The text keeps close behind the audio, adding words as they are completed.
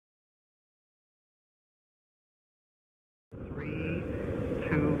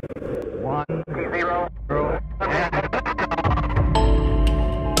T0.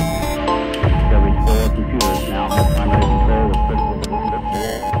 Shall we pull up computers now? Primary control with critical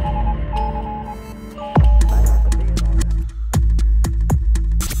leadership.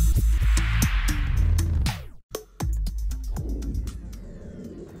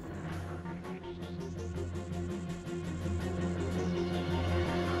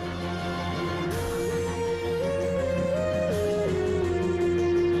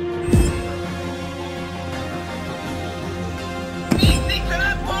 Meeseeks are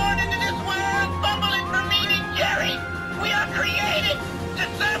not born into this world, fumbling for meaning, Jerry. We are created to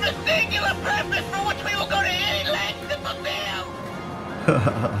serve a singular purpose for which we will go to any length to fulfill.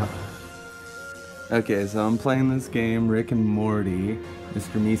 Okay, so I'm playing this game, Rick and Morty,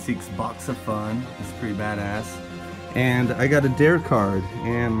 Mr. Meeseeks Box of Fun. It's pretty badass. And I got a dare card,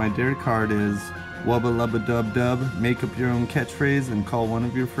 and my dare card is wubba lubba dub dub, make up your own catchphrase and call one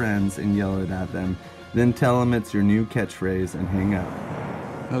of your friends and yell it at them. Then tell them it's your new catchphrase and hang up.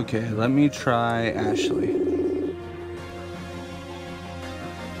 Okay, let me try Ashley.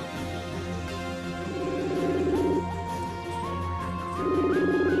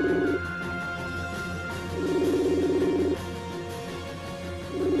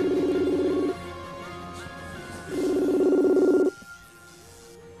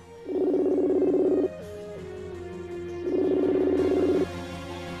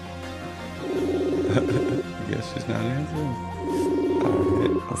 I guess she's not answering.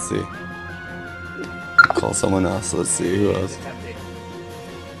 Alright, let's see. Call someone else. Let's see who else.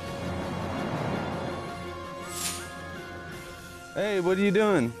 Hey, what are you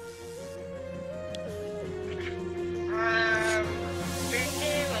doing? Drinking and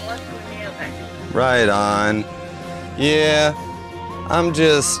listening to music. Right on. Yeah, I'm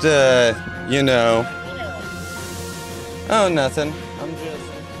just, you know. Oh, nothing.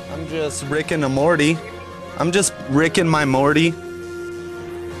 I'm just Rick and a Morty. I'm just Rick and my Morty.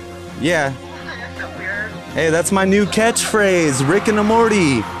 Yeah. That's so weird. Hey, that's my new catchphrase, Rick and a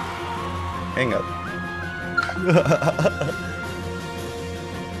Morty. Hang up.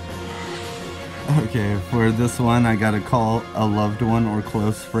 Okay, for this one, I gotta call a loved one or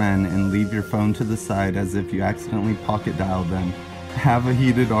close friend and leave your phone to the side as if you accidentally pocket dialed them. Have a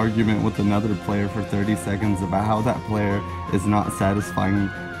heated argument with another player for 30 seconds about how that player is not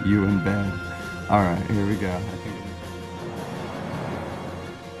satisfying you in bed. Alright, here we go.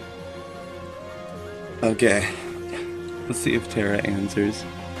 Okay, let's see if Tara answers.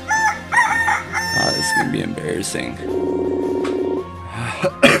 Oh, this is gonna be embarrassing.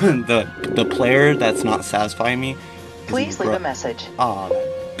 The player that's not satisfying me. Please leave a message. Aw,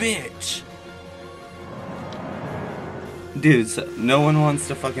 bitch. Dudes, no one wants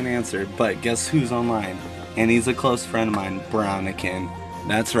to fucking answer, but guess who's online? And he's a close friend of mine, Brownikin.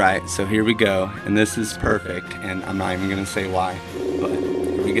 That's right, so here we go, and this is perfect, and I'm not even gonna say why, but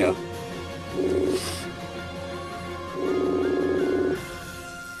here we go.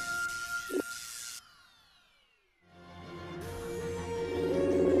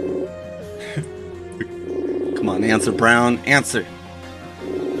 Come on, answer, Brown, answer.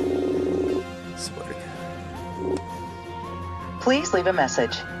 Swear to God. Please leave a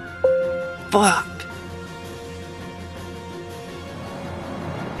message. Fuck!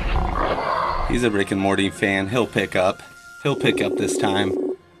 He's a Rick and Morty fan. He'll pick up. He'll pick up this time.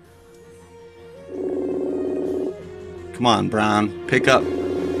 Come on, Brown. Pick up.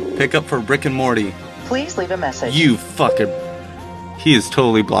 Pick up for Rick and Morty. Please leave a message. You fucker. He is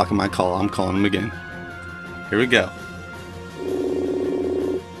totally blocking my call. I'm calling him again. Here we go.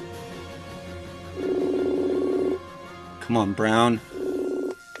 Come on, Brown.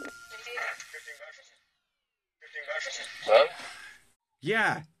 Huh?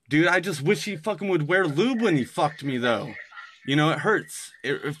 Yeah, dude, I just wish he fucking would wear lube when he fucked me, though. You know, it hurts.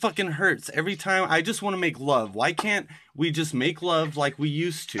 It fucking hurts every time. I just want to make love. Why can't we just make love like we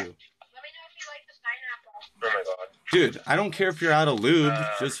used to? Let me know if you like this pineapple. Oh my god. Dude, I don't care if you're out of lube.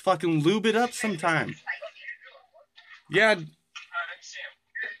 Just fucking lube it up sometime. Yeah.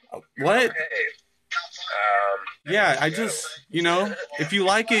 What? Yeah, I just, you know, if you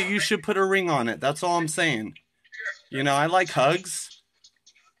like it, you should put a ring on it. That's all I'm saying. You know, I like hugs.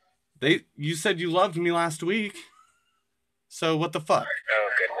 You said you loved me last week. So what the fuck? Oh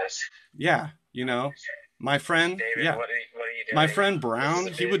goodness. Yeah, you know, my friend, David, yeah. what are you doing? My friend Brown,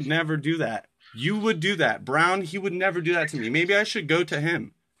 he would never do that. You would do that. Brown, he would never do that to me. Maybe I should go to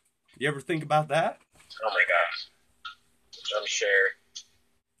him. You ever think about that? Oh my gosh. I'm sure.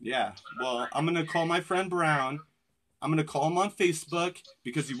 Yeah, well, I'm going to call my friend Brown. I'm going to call him on Facebook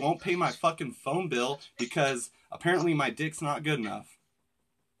because he won't pay my fucking phone bill because apparently my dick's not good enough.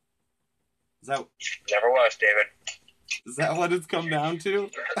 Is that Never was, David. is that what it's come down to?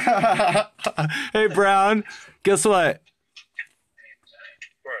 Hey Brown, guess what?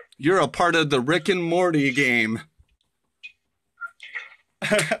 What? You're a part of the Rick and Morty game.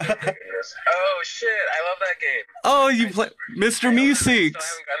 Goodness. Oh shit! I love that game. Oh, you play Mr. Still Meeseeks. haven't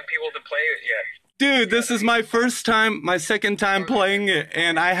gotten people to play it yet. Dude, this is my second time playing it,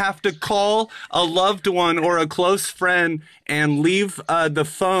 and I have to call a loved one or a close friend and leave the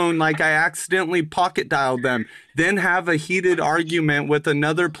phone like I accidentally pocket dialed them, then have a heated argument with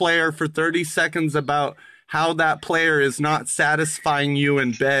another player for 30 seconds about how that player is not satisfying you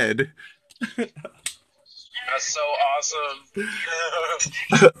in bed. That's so awesome.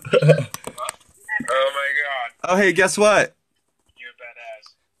 Oh my god. Oh, hey, guess what? You're a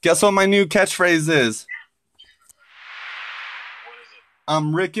badass. Guess what my new catchphrase is? What is it?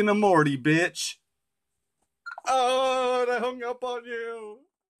 I'm Rick and Morty, bitch. Oh, I hung up on you.